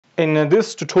In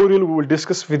this tutorial, we will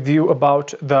discuss with you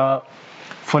about the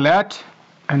folate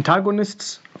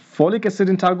antagonists, folic acid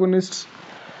antagonists,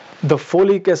 the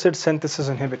folic acid synthesis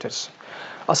inhibitors.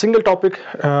 A single topic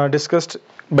discussed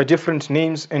by different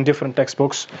names in different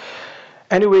textbooks.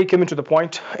 Anyway, coming to the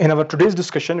point, in our today's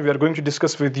discussion, we are going to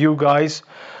discuss with you guys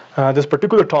this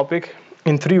particular topic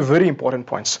in three very important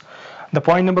points. The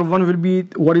point number one will be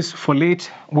what is folate.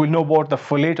 We'll know about the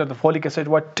folate or the folic acid,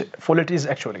 what folate is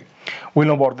actually. We'll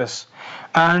know about this.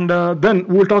 And then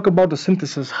we'll talk about the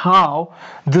synthesis, how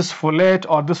this folate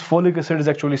or this folic acid is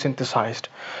actually synthesized.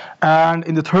 And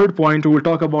in the third point, we'll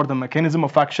talk about the mechanism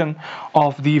of action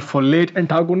of the folate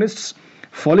antagonists,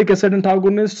 folic acid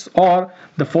antagonists, or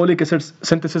the folic acid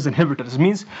synthesis inhibitors.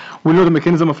 Means we'll know the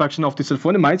mechanism of action of the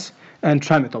sulfonamides and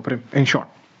trimethoprim in short.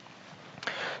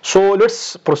 So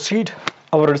let's proceed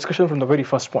our discussion from the very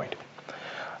first point.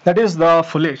 That is the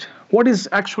folate. What is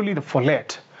actually the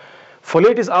folate?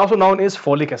 Folate is also known as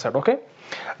folic acid, okay?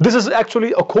 This is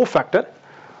actually a cofactor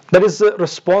that is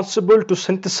responsible to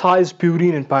synthesize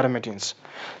purine and pyrimidines.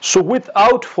 So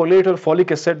without folate or folic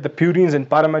acid, the purines and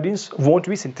pyrimidines won't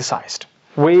be synthesized.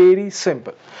 Very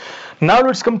simple. Now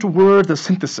let's come toward the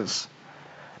synthesis.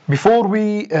 Before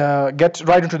we get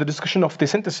right into the discussion of the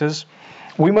synthesis,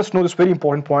 we must know this very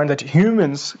important point that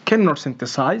humans cannot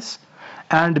synthesize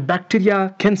and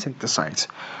bacteria can synthesize.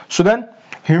 So then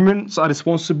humans are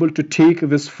responsible to take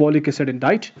this folic acid in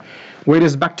diet,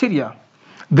 whereas bacteria,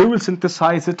 they will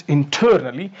synthesize it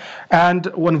internally. And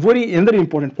one very another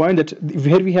important point that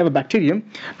here we have a bacterium.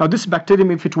 Now this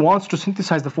bacterium, if it wants to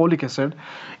synthesize the folic acid,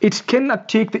 it cannot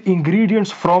take the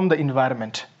ingredients from the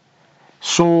environment.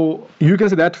 So you can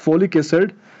say that folic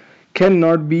acid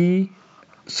cannot be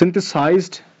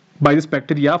synthesized by this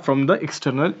bacteria from the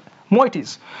external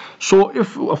moieties. So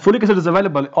if a folic acid is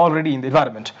available already in the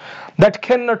environment, that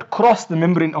cannot cross the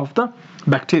membrane of the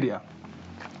bacteria.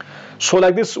 So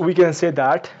like this, we can say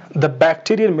that the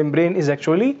bacterial membrane is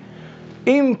actually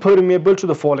impermeable to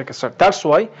the folic acid. That's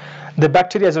why the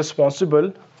bacteria is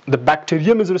responsible, the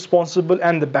bacterium is responsible,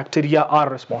 and the bacteria are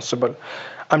responsible.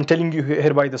 I'm telling you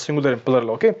here by the singular and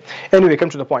plural, okay? Anyway, come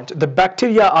to the point. The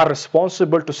bacteria are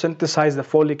responsible to synthesize the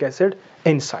folic acid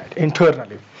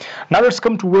internally. Now let's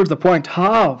come towards the point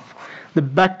how the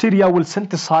bacteria will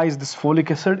synthesize this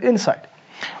folic acid inside.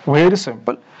 Very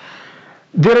simple.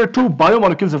 There are two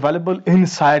biomolecules available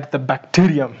inside the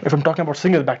bacterium. If I'm talking about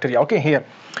single bacteria, okay, here.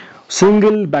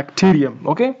 Single bacterium,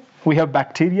 okay? We have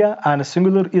bacteria and a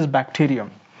singular is bacterium.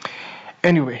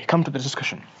 Anyway, come to the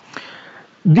discussion.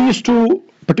 These two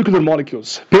particular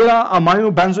molecules,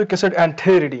 para-aminobenzoic acid and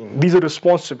pyridine, these are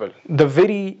responsible, the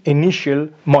very initial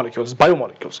molecules,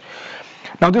 biomolecules.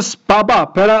 Now this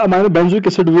para-aminobenzoic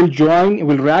acid will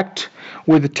react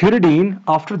with pyridine.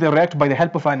 After they react by the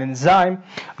help of an enzyme,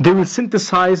 they will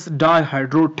synthesize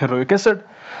dihydrothyroic acid.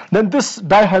 Then this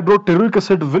dihydrothyroic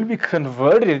acid will be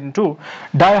converted into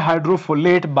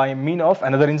dihydrofolate by means of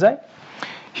another enzyme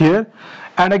here.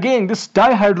 And again, this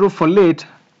dihydrofolate,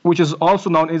 which is also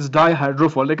known as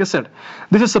dihydrofolic acid,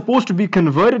 this is supposed to be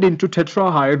converted into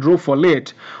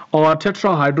tetrahydrofolate or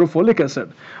tetrahydrofolic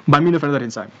acid by means of another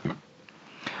enzyme.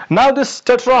 Now this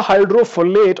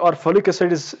tetrahydrofolate or folic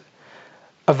acid is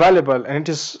available and it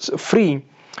is free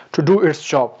to do its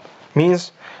job.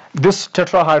 Means this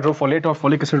tetrahydrofolate or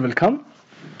folic acid will come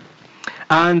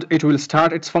and it will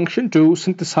start its function to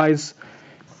synthesize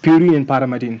purine and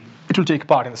pyrimidine. It will take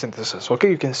part in the synthesis, okay,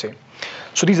 you can say.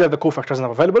 So these are the cofactors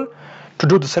now available to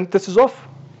do the synthesis of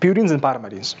purines and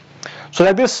pyrimidines. So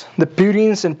like this, the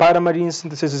purines and pyrimidine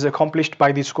synthesis is accomplished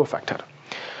by this cofactor.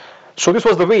 So this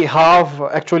was the way how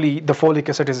actually the folic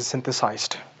acid is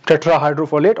synthesized.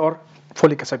 Tetrahydrofolate or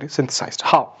folic acid is synthesized.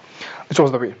 How? This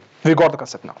was the way. We got the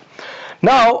concept now.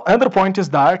 Now another point is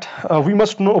that we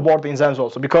must know about the enzymes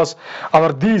also, because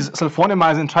these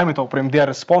sulfonamides and trimethoprim, they are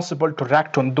responsible to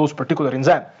react on those particular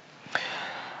enzymes.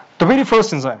 The very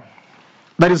first enzyme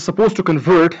that is supposed to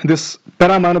convert this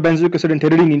para-aminobenzoic acid and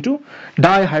pyridine into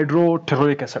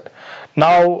dihydrothyroic acid.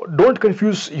 Now don't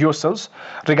confuse yourselves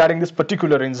regarding this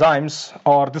particular enzymes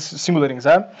or this singular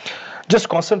enzyme. Just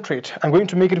concentrate. I'm going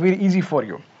to make it very easy for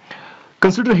you.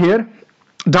 Consider here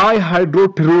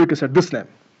dihydrothyroic acid, this name.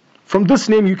 From this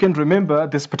name you can remember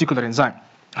this particular enzyme.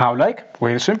 How like?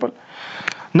 Very simple.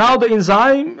 Now the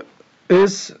enzyme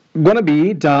is going to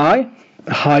be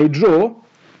dihydrothyroid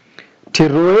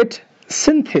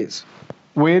synthase.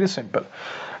 Very simple.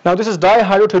 Now this is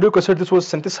dihydrothyroic acid. This was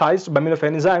synthesized by means of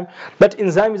an enzyme. That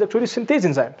enzyme is actually synthase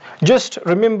enzyme. Just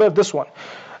remember this one.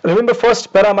 Remember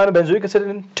first para-aminobenzoic acid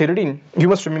and pyridine. You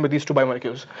must remember these two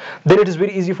biomolecules. Then it is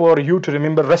very easy for you to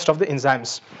remember rest of the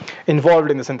enzymes involved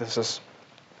in the synthesis.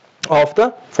 of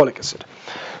the folic acid.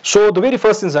 So the very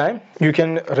first enzyme, you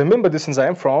can remember this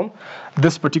enzyme from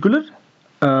this particular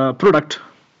product,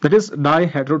 that is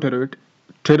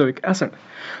dihydrothyroic acid.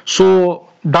 So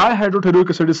dihydrothyroic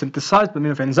acid is synthesized by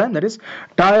means of enzyme, that is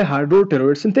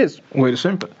dihydrothyroid synthase. Very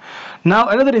simple. Now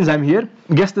another enzyme here,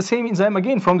 guess the same enzyme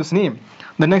again from this name.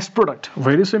 The next product,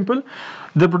 very simple.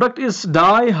 The product is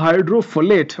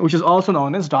dihydrofolate, which is also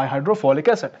known as dihydrofolic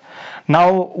acid.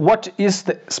 Now what is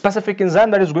the specific enzyme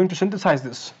that is going to synthesize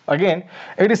this? Again,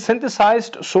 it is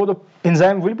synthesized, so the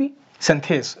enzyme will be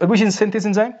synthase. Which is synthase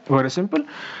enzyme? Very simple.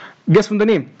 Guess from the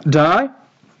name, dihydrofolate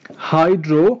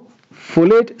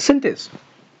synthase.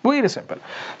 Very simple.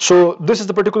 So this is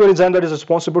the particular enzyme that is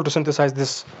responsible to synthesize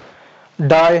this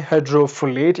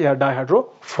dihydrofolic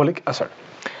acid.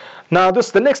 Now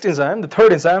the next enzyme, the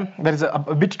third enzyme, that is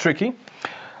a bit tricky.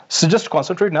 So just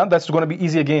concentrate now. That's going to be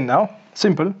easy again now.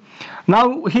 Simple.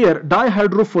 Now here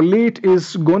dihydrofolate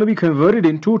is going to be converted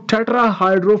into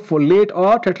tetrahydrofolate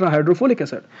or tetrahydrofolic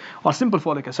acid or simple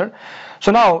folic acid.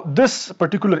 So now this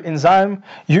particular enzyme,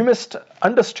 you must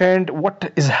understand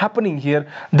what is happening here.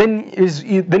 Then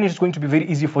it's going to be very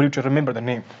easy for you to remember the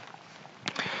name.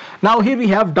 Now here we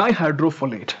have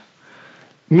dihydrofolate.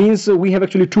 Means we have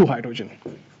actually 2 hydrogen.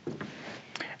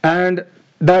 And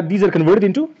that these are converted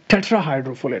into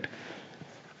tetrahydrofolate,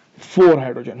 4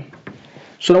 hydrogen.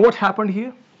 So now what happened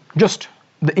here? Just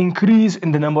the increase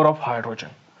in the number of hydrogen.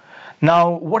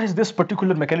 Now what is this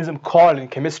particular mechanism called in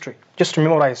chemistry? Just to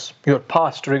memorize your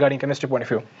past regarding chemistry point of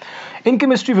view. In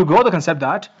chemistry we got the concept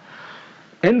that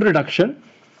in reduction,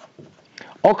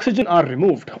 oxygen are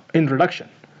removed in reduction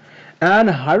and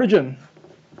hydrogen,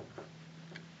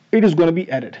 it is going to be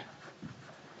added.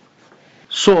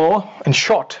 So in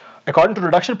short, according to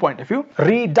reduction point of view,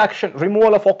 reduction,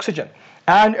 removal of oxygen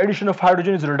and addition of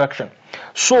hydrogen is reduction.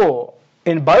 So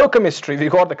in biochemistry, we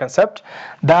got the concept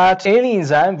that any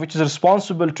enzyme which is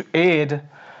responsible to add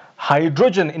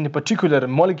hydrogen in a particular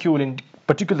molecule in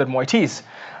particular moieties,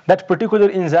 that particular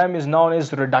enzyme is known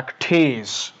as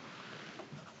reductase.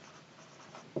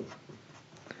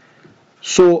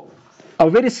 So a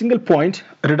very single point,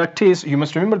 reductase, you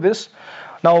must remember this.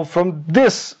 Now from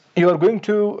this, you are going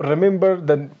to remember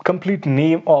the complete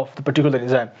name of the particular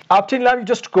enzyme. Up till now, you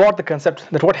just got the concept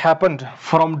that what happened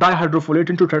from dihydrofolate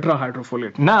into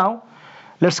tetrahydrofolate. Now,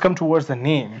 let's come towards the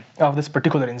name of this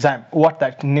particular enzyme, what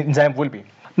that enzyme will be.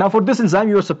 Now, for this enzyme,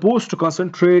 you are supposed to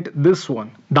concentrate this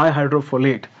one,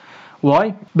 dihydrofolate.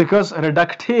 Why? Because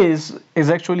reductase is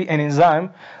actually an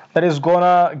enzyme that is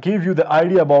gonna give you the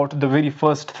idea about the very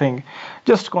first thing.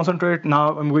 Just concentrate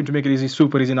now. I'm going to make it easy,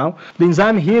 super easy now. The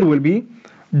enzyme here will be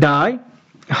dihydrofolate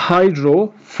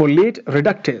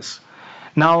reductase.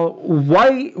 Now,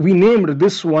 why we named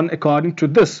this one according to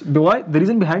this? Why? The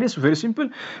reason behind it is very simple.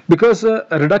 Because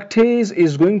reductase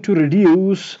is going to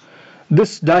reduce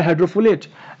this dihydrofolate,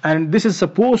 and this is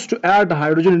supposed to add the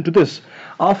hydrogen into this.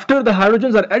 After the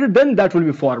hydrogens are added, then that will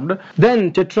be formed.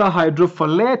 Then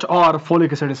tetrahydrofolate or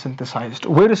folic acid is synthesized.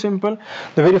 Very simple.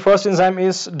 The very first enzyme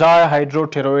is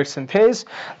dihydrothyroid synthase.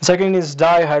 The second is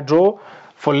dihydrofolate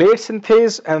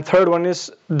synthase, and third one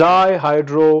is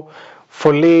dihydrofolate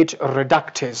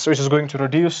reductase, which is going to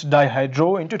reduce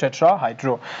dihydro into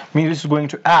tetrahydro, means this is going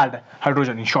to add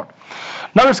hydrogen in short.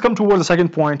 Now let's come towards the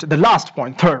second point, the last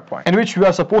point, third point, in which we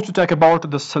are supposed to talk about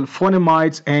the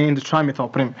sulfonamides and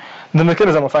trimethoprim, the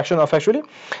mechanism of action of actually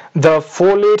the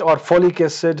folate or folic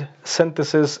acid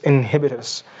synthesis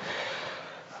inhibitors.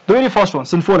 The very first one,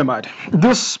 sulfonamide.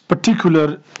 This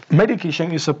particular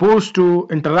medication is supposed to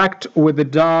interact with the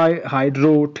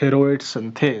dihydrothyroid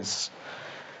synthase,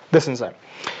 this enzyme.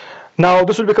 Now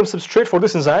this will become substrate for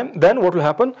this enzyme. Then what will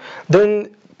happen? Then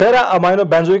para-amino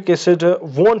benzoic acid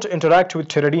won't interact with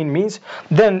tyrosine, means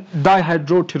then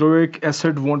dihydrothyroic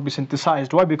acid won't be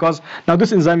synthesized. Why? Because now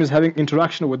this enzyme is having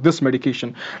interaction with this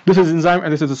medication. This is enzyme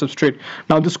and this is the substrate.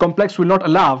 Now this complex will not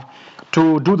allow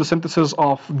to do the synthesis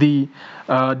of the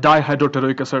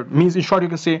dihydrothyroic acid. Means in short, you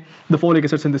can say the folic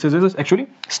acid synthesis is actually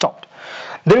stopped.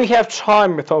 Then we have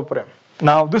trimethoprim.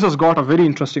 Now this has got a very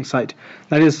interesting site,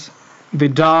 that is the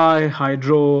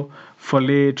dihydrofolate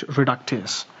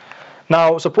reductase.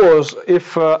 Now suppose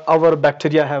if our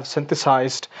bacteria have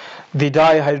synthesized the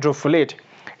dihydrofolate,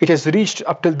 it has reached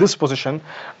up till this position.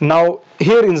 Now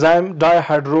here enzyme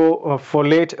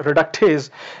dihydrofolate reductase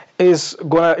is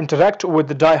going to interact with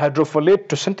the dihydrofolate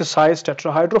to synthesize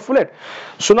tetrahydrofolate.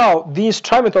 So now these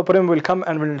trimethoprim will come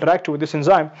and will interact with this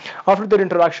enzyme. After that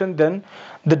interaction, then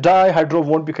the dihydro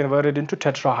won't be converted into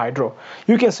tetrahydro.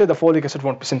 You can say the folic acid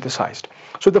won't be synthesized.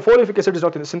 So if the folic acid is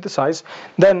not synthesized,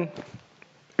 then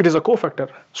it is a cofactor.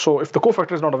 So if the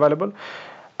cofactor is not available,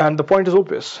 and the point is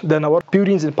obvious, then our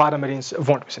purines and pyrimidines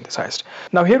won't be synthesized.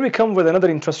 Now here we come with another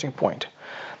interesting point.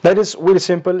 That is very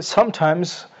simple.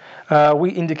 Sometimes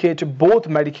we indicate both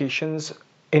medications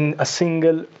in a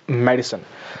single medicine.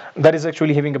 That is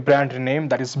actually having a brand name,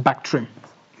 that is Bactrim.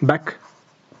 Bactrim.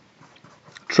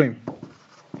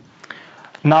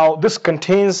 Now this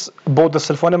contains both the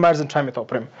sulfonamides and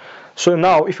trimethoprim. So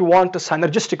now if you want a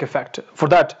synergistic effect for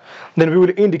that, then we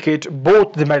will indicate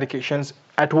both the medications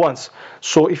at once.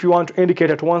 So if you want to indicate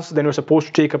at once, then you're supposed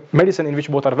to take a medicine in which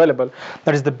both are available.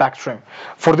 That is the Bactrim.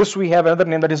 For this we have another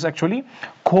name, that is actually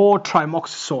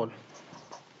cotrimoxazole.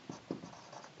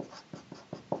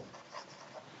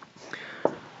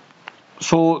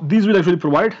 So these will actually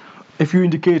provide, if you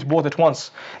indicate both at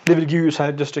once, they will give you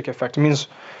synergistic effect. It means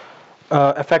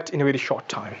effect in a very short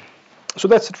time. So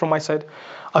that's it from my side.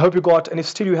 I hope you got, and if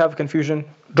still you have confusion,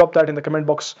 drop that in the comment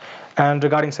box. And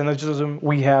regarding synergism,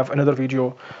 we have another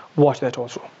video. Watch that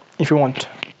also if you want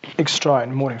extra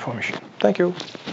and more information. Thank you.